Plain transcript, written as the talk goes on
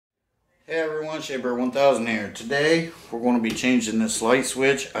Hey everyone, Shaper 1000 here. Today we're going to be changing this light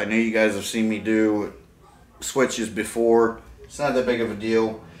switch. I know you guys have seen me do switches before. It's not that big of a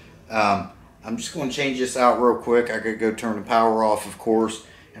deal. I'm just going to change this out real quick. I could go turn the power off, of course,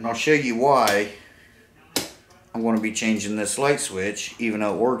 and I'll show you why I'm going to be changing this light switch, even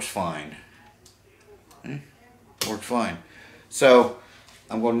though it works fine. Works fine. So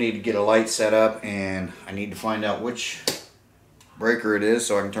I'm going to need to get a light set up, and I need to find out which breaker it is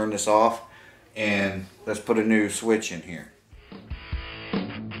so I can turn this off, and let's put a new switch in here.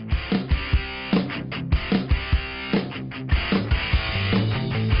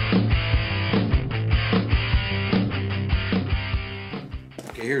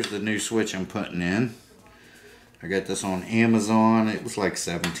 Okay, here's the new switch I'm putting in. I got this on Amazon. It was like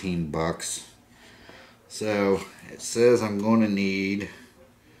 17 bucks. So it says I'm going to need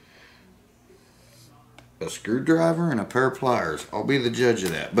a screwdriver and a pair of pliers. I'll be the judge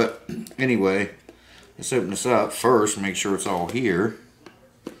of that. But anyway, let's open this up first, make sure it's all here.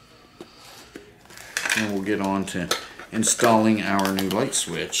 And we'll get on to installing our new light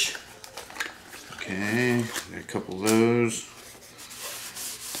switch. Okay, got a couple of those.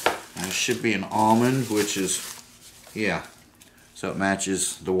 This should be an almond, which is, yeah, so it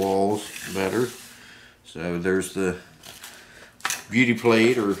matches the walls better. So there's the beauty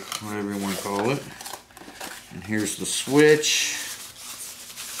plate, or whatever you want to call it. And here's the switch.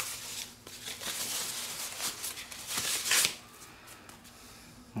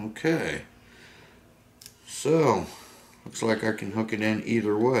 Okay. So, looks like I can hook it in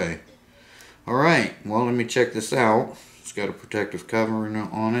either way. Alright, well, let me check this out. It's got a protective covering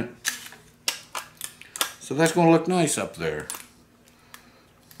on it. So that's going to look nice up there.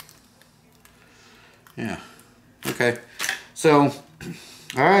 Yeah. Okay. So,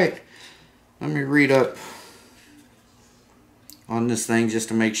 alright. Let me read up on this thing just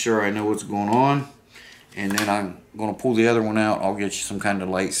to make sure I know what's going on, and then I'm going to pull the other one out. I'll get you some kind of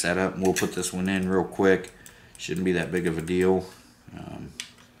light set up, and we'll put this one in real quick. Shouldn't be that big of a deal.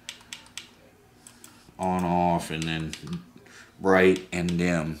 On, off, and then bright and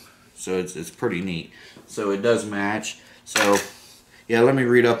dim, so it's pretty neat. So it does match. So yeah, let me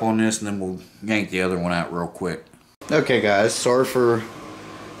read up on this, and then we'll yank the other one out real quick. Okay guys, sorry for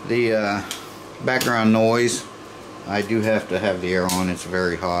the background noise. I do have to have the air on, it's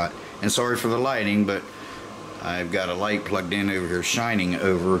very hot. And sorry for the lighting, but I've got a light plugged in over here shining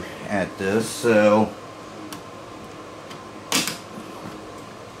over at this, so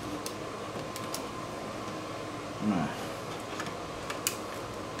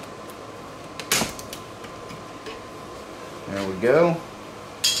there we go.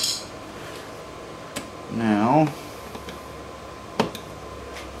 Now let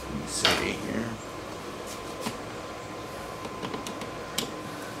me see here.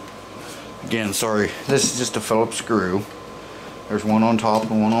 Again, sorry, this is just a Phillips screw. There's one on top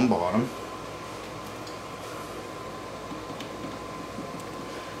and one on bottom.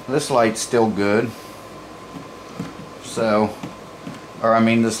 This light's still good. So, or I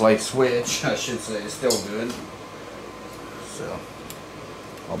mean this light switch, I should say, is still good. So,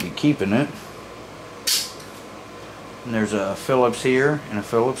 I'll be keeping it. And there's a Phillips here and a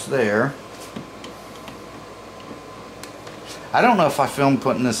Phillips there. I don't know if I filmed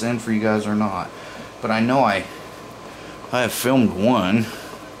putting this in for you guys or not, but I know I have filmed one.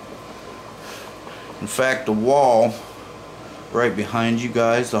 In fact, the wall right behind you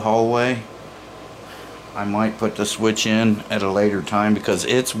guys, the hallway, I might put the switch in at a later time because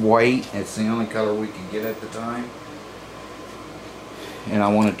it's white. It's the only color we could get at the time, and I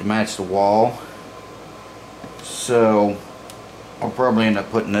want it to match the wall. So I'll probably end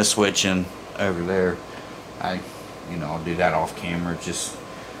up putting this switch in over there. I'll do that off camera, just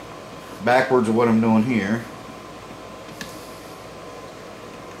backwards of what I'm doing here.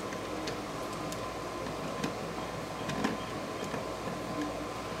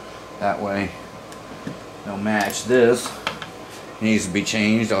 That way they'll match this. It needs to be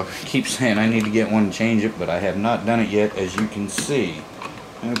changed. I'll keep saying I need to get one and change it, but I have not done it yet, as you can see.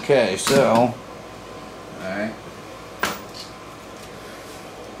 Okay, so alright.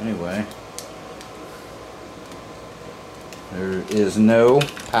 Anyway, there is no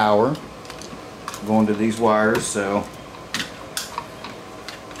power going to these wires, so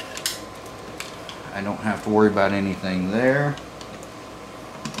I don't have to worry about anything there.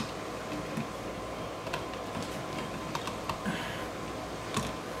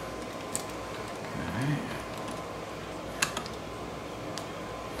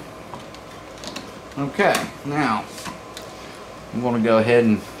 Okay, now I'm going to go ahead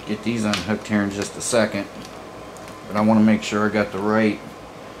and get these unhooked here in just a second, but I want to make sure I got the right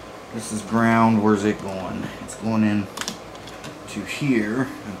This is ground. Where's it going? It's going in to here.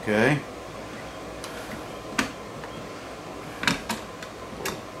 Okay.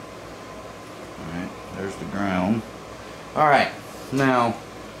 Alright, there's the ground. Alright, now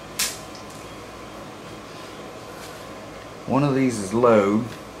one of these is load.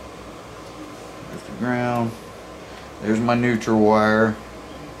 There's the ground. There's my neutral wire.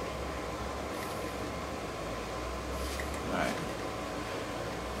 Alright.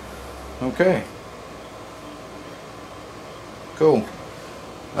 Okay. Cool.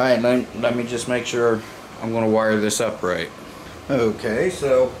 Alright, let me just make sure I'm going to wire this up right. Okay,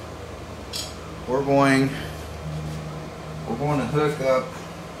 so we're going to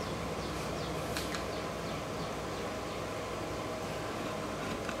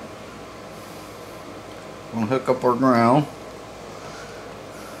hook up our ground.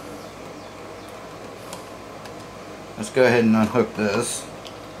 Let's go ahead and unhook this.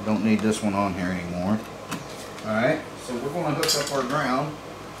 Don't need this one on here anymore. Alright, so we're going to hook up our ground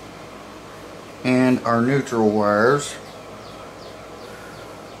and our neutral wires.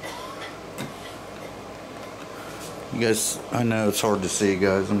 You guys, I know it's hard to see,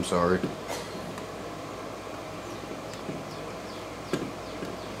 guys, I'm sorry.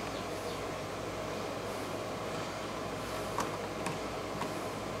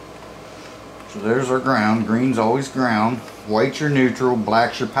 So there's our ground. Green's always ground. White's your neutral,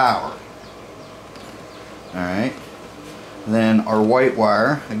 black's your power. Alright. Then our white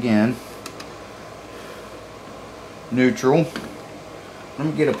wire, again, neutral. Let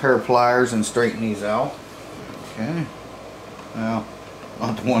me get a pair of pliers and straighten these out. Okay. Well,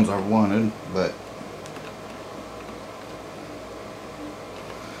 not the ones I wanted, but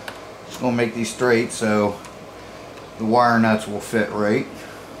just gonna make these straight so the wire nuts will fit right.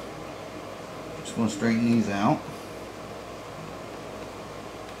 Just gonna straighten these out.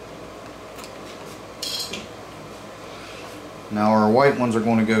 Now our white ones are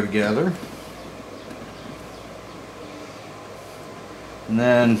going to go together. And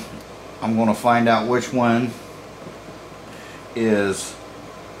then I'm going to find out which one is.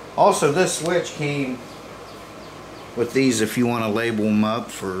 Also, this switch came with these. If you want to label them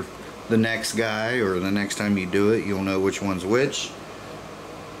up for the next guy or the next time you do it, you'll know which one's which.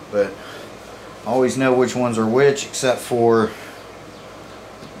 But always know which ones are which, except for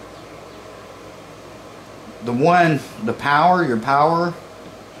the power, your power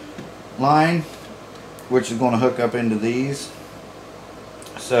line, which is going to hook up into these.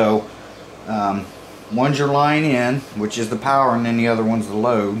 So one's your line in, which is the power, and then the other one's the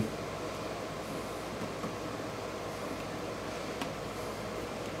load.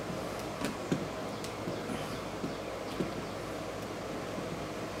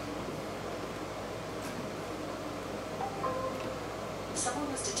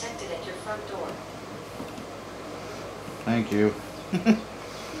 Someone was detected at your front door. Thank you.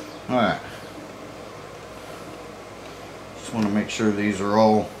 Alright. Just want to make sure these are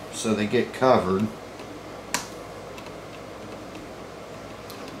all so they get covered.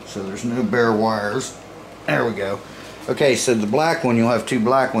 So there's no bare wires. There we go. Okay, so the black one, you'll have two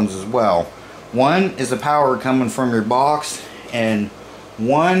black ones as well. One is the power coming from your box, and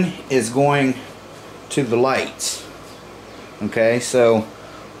one is going to the lights. Okay, so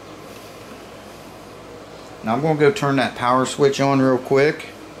now I'm going to go turn that power switch on real quick,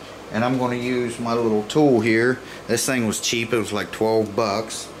 and I'm going to use my little tool here. This thing was cheap, it was like 12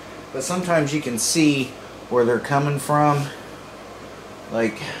 bucks. But sometimes you can see where they're coming from.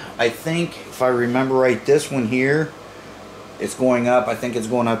 Like, I think, if I remember right, this one here, it's going up. I think it's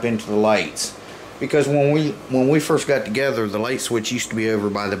going up into the lights. Because when we first got together, the light switch used to be over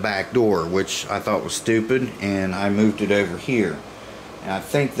by the back door, which I thought was stupid, and I moved it over here. And I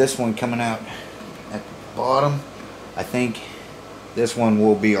think this one coming out at the bottom, I think this one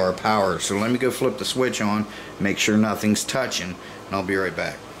will be our power. So let me go flip the switch on, make sure nothing's touching, and I'll be right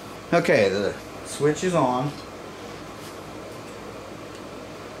back. Okay, the switch is on.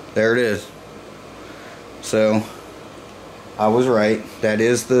 There it is. So I was right.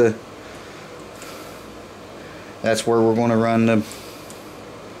 That's where we're going to run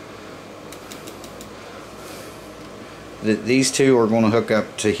these two are going to hook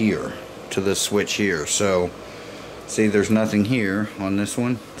up to here, to this switch here. So see, there's nothing here on this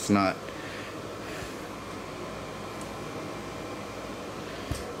one. It's not.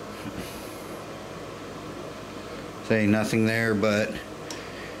 See, nothing there, but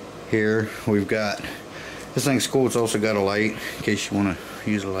here we've got, this thing's cool. It's also got a light in case you want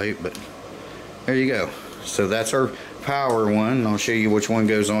to use a light, but there you go. So that's our power one, and I'll show you which one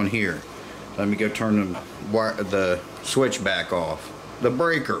goes on here. Let me go turn the switch back off. the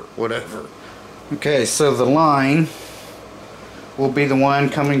breaker, whatever. Okay, so the line will be the one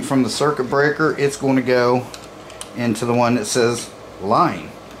coming from the circuit breaker. It's going to go into the one that says line.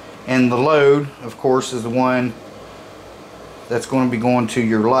 And the load, of course, is the one that's going to be going to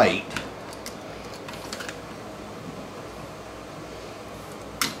your light.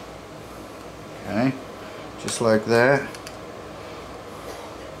 Okay, just like that.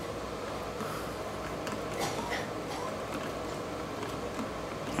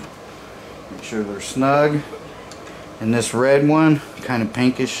 Make sure they're snug. And this red one, kind of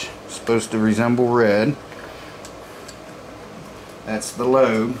pinkish, supposed to resemble red. That's the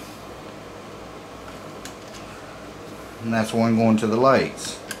load. And that's one going to the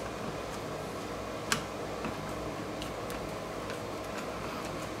lights.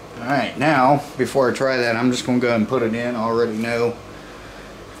 Alright, now, before I try that, I'm just going to go ahead and put it in. I already know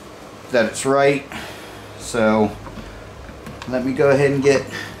that it's right. So, let me go ahead and get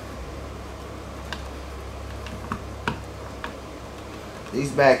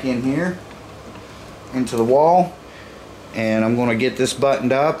these back in here, into the wall. And I'm going to get this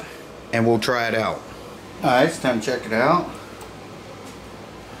buttoned up, and we'll try it out. Alright, it's time to check it out.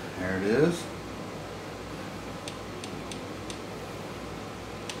 There it is.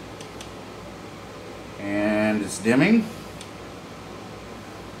 And it's dimming.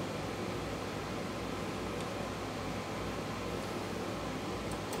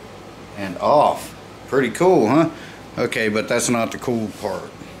 And off. Pretty cool, huh? Okay, but that's not the cool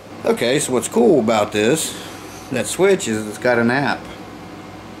part. Okay, so what's cool about this, that switch, is it's got an app.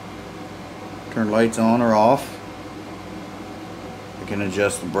 Turn lights on or off. I can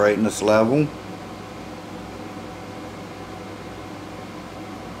adjust the brightness level.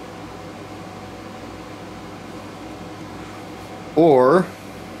 Or,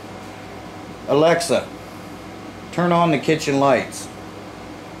 Alexa, turn on the kitchen lights.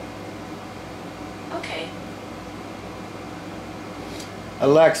 Okay.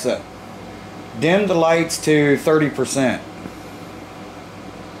 Alexa, dim the lights to 30%.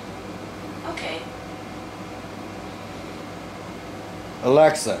 Okay.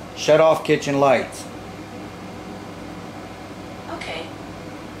 Alexa, shut off kitchen lights. Okay.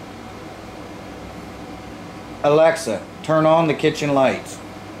 Alexa, turn on the kitchen lights.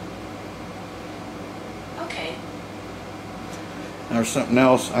 Okay. And there's something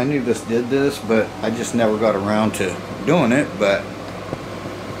else. I knew this did this, but I just never got around to doing it. But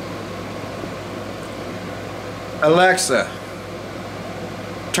Alexa,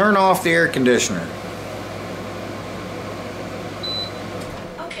 turn off the air conditioner.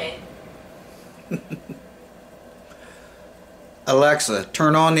 Okay. Alexa,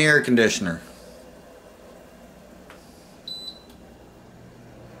 turn on the air conditioner.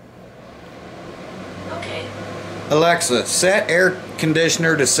 Okay. Alexa, set air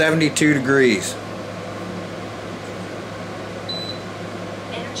conditioner to 72 degrees.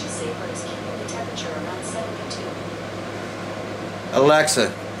 Energy Saver is keeping the temperature around 72.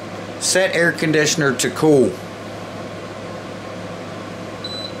 Alexa, set air conditioner to cool.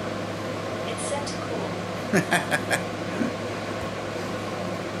 It's set to cool.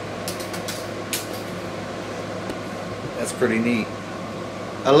 That's pretty neat.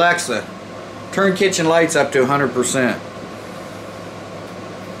 Alexa, turn kitchen lights up to 100%.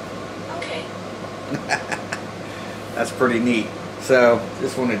 Okay. That's pretty neat. So,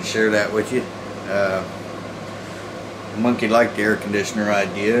 just wanted to share that with you. Monkey liked the air conditioner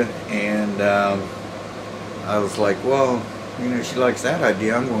idea, and I was like, well, you know, she likes that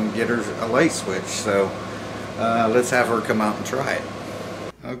idea. I'm going to get her a light switch. So, let's have her come out and try it.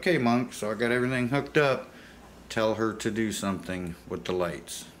 Okay, Monk, so I got everything hooked up. Tell her to do something with the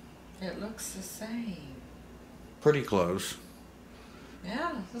lights. It looks the same. Pretty close.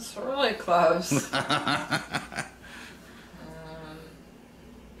 Yeah, it's really close.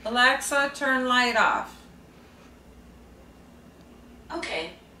 Alexa, turn light off.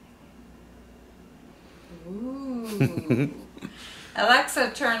 Okay. Ooh.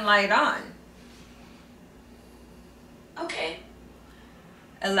 Alexa, turn light on. Okay.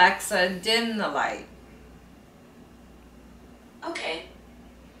 Alexa, dim the light. Okay.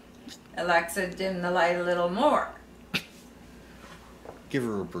 Alexa, dim the light a little more. Give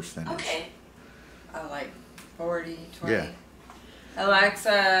her a percentage. Okay. Oh, like 40, 20. Yeah.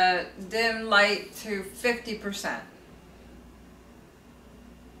 Alexa, dim light to 50%.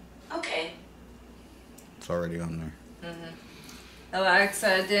 Okay. It's already on there.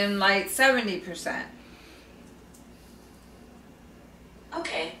 Alexa, dim light 70%.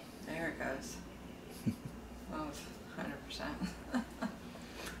 Okay. There it goes. Oh, 100%.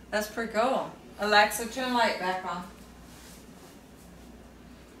 That's pretty cool. Alexa, turn light back on.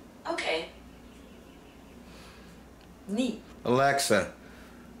 Okay. Neat. Alexa,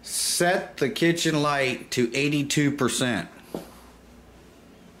 set the kitchen light to 82%.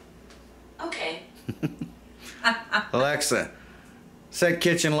 Okay. Alexa, set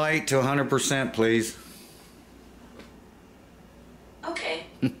kitchen light to 100%, please. Okay.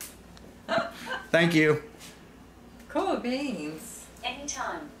 Thank you. Cool beans.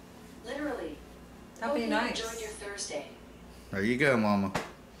 Anytime. Literally. That'd be Hope nice. you enjoyed your Thursday. There you go, Mama.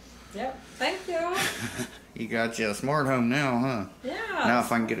 Yep. Thank you. You got you a smart home now, huh? Yeah. Now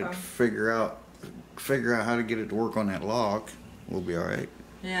if I can get it to awesome. figure out how to get it to work on that lock, we'll be all right.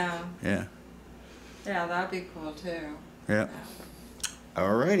 Yeah. Yeah. Yeah, that'd be cool too. Yeah.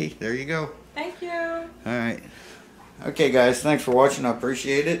 Alrighty, there you go. Thank you. All right. Okay, guys, thanks for watching. I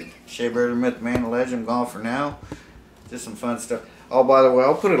appreciate it. Shea Bear, the Myth, the Man, the Legend, gone for now. Just some fun stuff. Oh, by the way,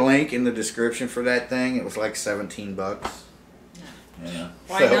 I'll put a link in the description for that thing. It was like 17 bucks. Yeah.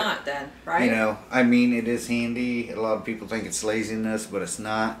 Why not then, right? You know, I mean, it is handy. A lot of people think it's laziness, but it's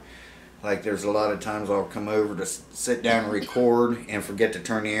not. Like, there's a lot of times I'll come over to sit down and record and forget to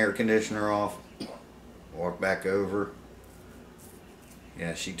turn the air conditioner off. Walk back over.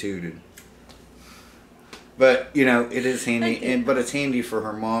 Yeah, she tooted. But, you know, it is handy. But it's handy for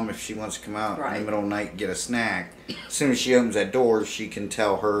her mom if she wants to come out in the middle of the night and get a snack. As soon as she opens that door, she can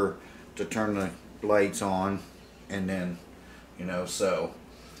tell her to turn the lights on. And then, you know, so.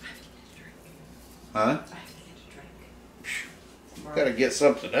 Huh? I have to get a drink. Gotta get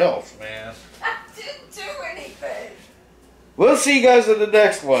something else, man. I didn't do anything. We'll see you guys in the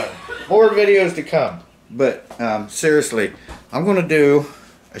next one. More videos to come. But seriously, I'm gonna do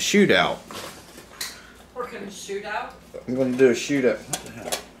a shootout. We're gonna shoot out. I'm gonna do a shootout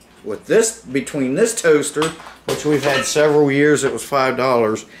with this, between this toaster, which we've had several years. It was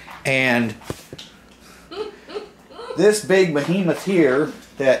 $5, and this big behemoth here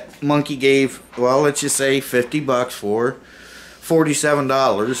that Monkey gave, well, let's just say 50 bucks for,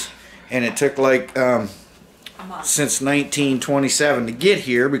 $47, and it took like since 1927 to get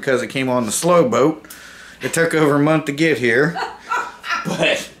here because it came on the slow boat. It took over a month to get here.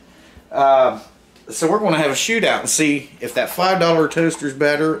 But so we're going to have a shootout and see if that $5 toaster is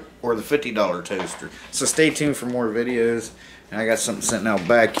better or the $50 toaster. So stay tuned for more videos. And I got something sitting out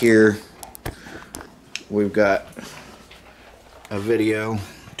back here. We've got a video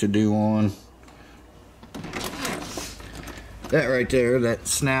to do on that right there, that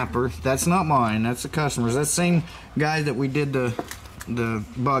snapper. That's not mine, that's the customer's. That same guy that we did the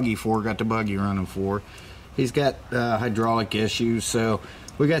buggy for, got the buggy running for. He's got hydraulic issues, so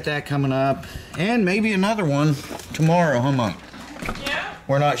we got that coming up. And maybe another one tomorrow, huh, Monk? Yeah.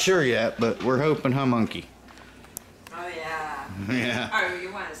 We're not sure yet, but we're hoping, huh, Monkey? Oh yeah. Yeah. Oh,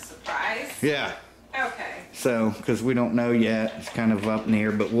 you want a surprise? Yeah. Okay. So, because we don't know yet, it's kind of up in the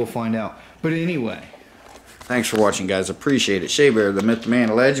air, but we'll find out. But anyway, thanks for watching, guys. Appreciate it. Shea Bear, the Myth, the Man,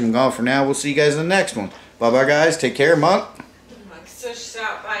 the Legend. I'm gone for now. We'll see you guys in the next one. Bye-bye, guys. Take care, Monk. Like, so she's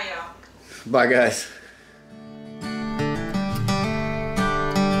out by y'all. Bye, guys.